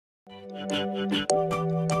Welcome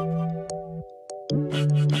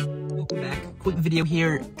back. Quick video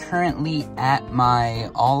here. Currently at my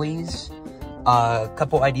Ollies. A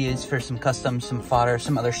couple ideas for some customs, some fodder,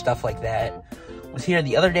 some other stuff like that. Was here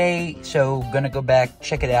the other day, so gonna go back,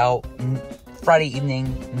 check it out. Friday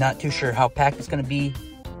evening, not too sure how packed it's gonna be,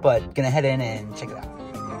 but gonna head in and check it out.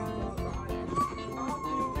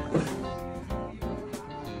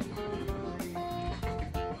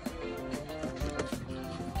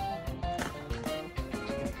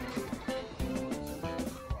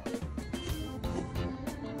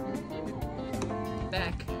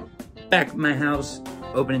 Back at my house,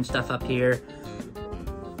 opening stuff up here.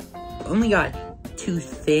 Only got two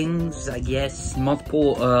things, I guess,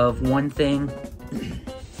 multiple of one thing.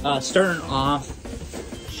 Starting off,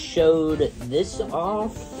 showed this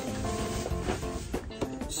off.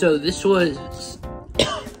 So this was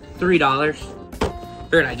 $3.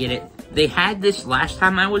 Figured I'd get it. They had this last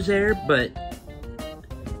time I was there, but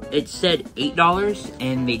it said $8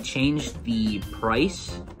 and they changed the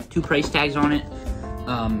price, 2 price tags on it.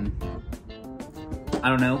 I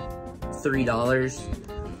don't know, $3.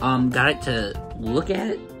 Got it to look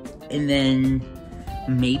at, and then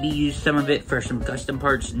maybe use some of it for some custom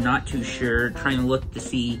parts, not too sure. Trying to look to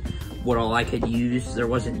see what all I could use. There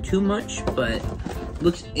wasn't too much, but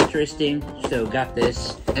looks interesting, so got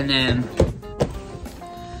this. And then,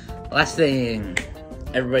 last thing,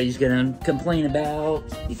 everybody's gonna complain about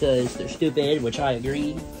because they're stupid, which I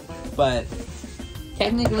agree, but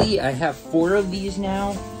technically, I have 4 of these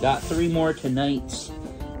now. Got 3 more tonight.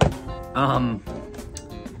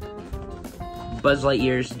 Buzz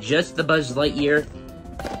Lightyears, just the Buzz Lightyear.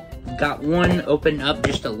 Got one opened up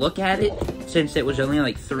just to look at it, since it was only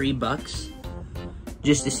like $3,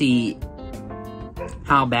 just to see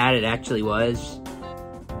how bad it actually was.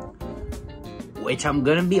 Which, I'm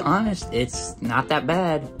gonna be honest, it's not that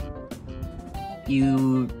bad.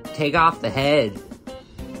 You take off the head,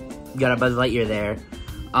 you got a Buzz Lightyear there.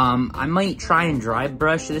 I might try and dry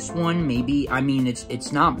brush this one, maybe. I mean,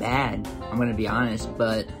 it's not bad, I'm gonna be honest,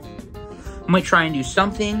 but I might try and do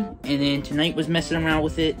something. And then tonight was messing around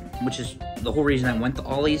with it, which is the whole reason I went to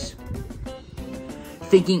Ollies.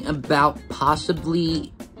 Thinking about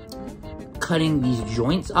possibly cutting these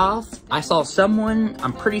joints off. I saw someone,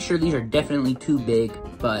 I'm pretty sure these are definitely too big,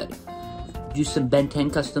 but do some Ben 10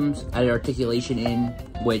 customs, add articulation in,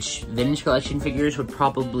 which Vintage Collection figures would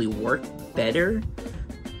probably work better.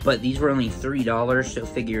 But these were only $3, so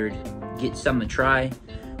figured get some to try.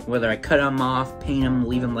 Whether I cut them off, paint them,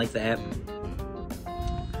 leave them like that.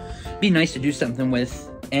 Be nice to do something with,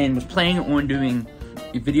 and was planning on doing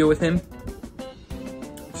a video with him.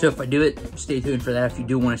 So if I do it, stay tuned for that if you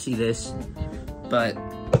do want to see this. But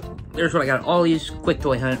there's what I got. Ollies, quick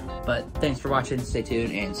toy hunt. But thanks for watching, stay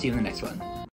tuned, and see you in the next one.